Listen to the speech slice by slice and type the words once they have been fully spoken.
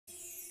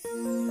Look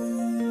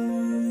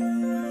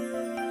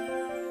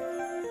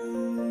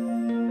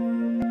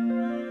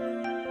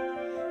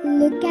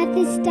at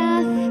this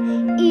stuff,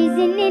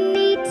 isn't it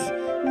neat?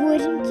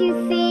 Wouldn't you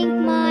think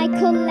my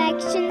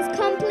collection's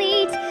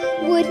complete?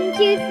 Wouldn't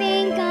you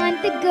think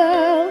I'm the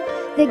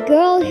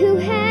girl who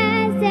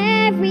has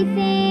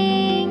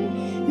everything?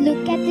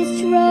 Look at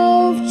this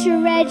trove,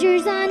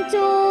 treasures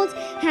untold.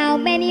 How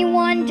many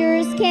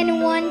wonders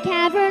can one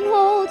cavern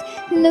hold?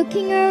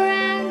 Looking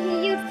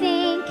around, you'd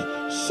think,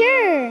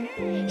 sure,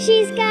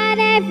 she's got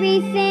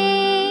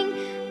everything.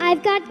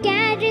 I've got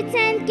gadgets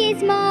and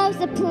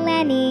gizmos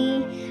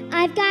aplenty.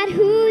 I've got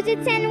who's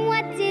its and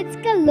what's its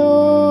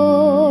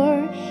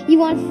galore. You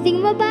want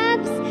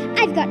thingamabobs?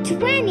 I've got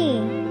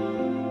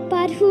 20.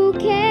 But who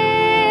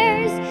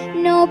cares?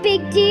 No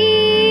big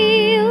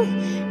deal.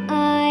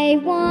 I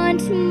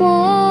want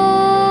more.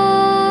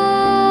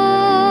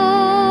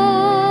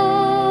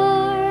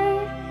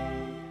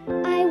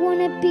 I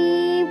wanna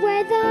be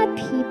where the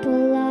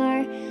people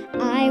are.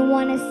 I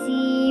wanna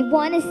see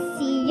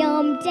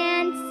 'em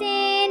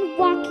dancing,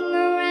 walking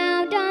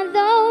around on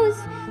those,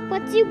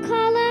 what do you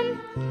call 'em?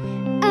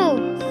 Oh,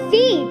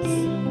 feet.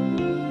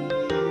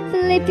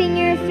 Flipping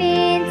your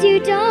fins, you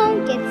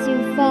don't get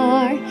too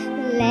far.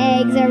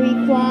 Legs are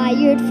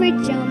required for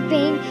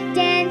jumping,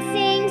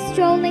 dancing,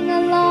 strolling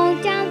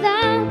along down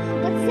the,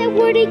 what's that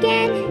word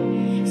again?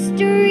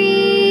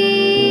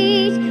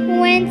 Street.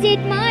 When's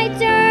it my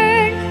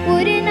turn?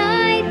 Wouldn't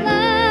I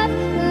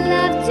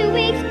love to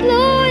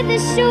explore the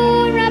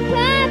shore up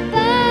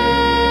above?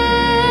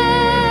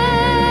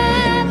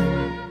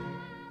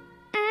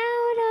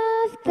 Out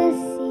of the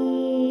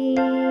sea.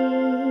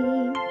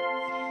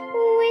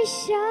 Wish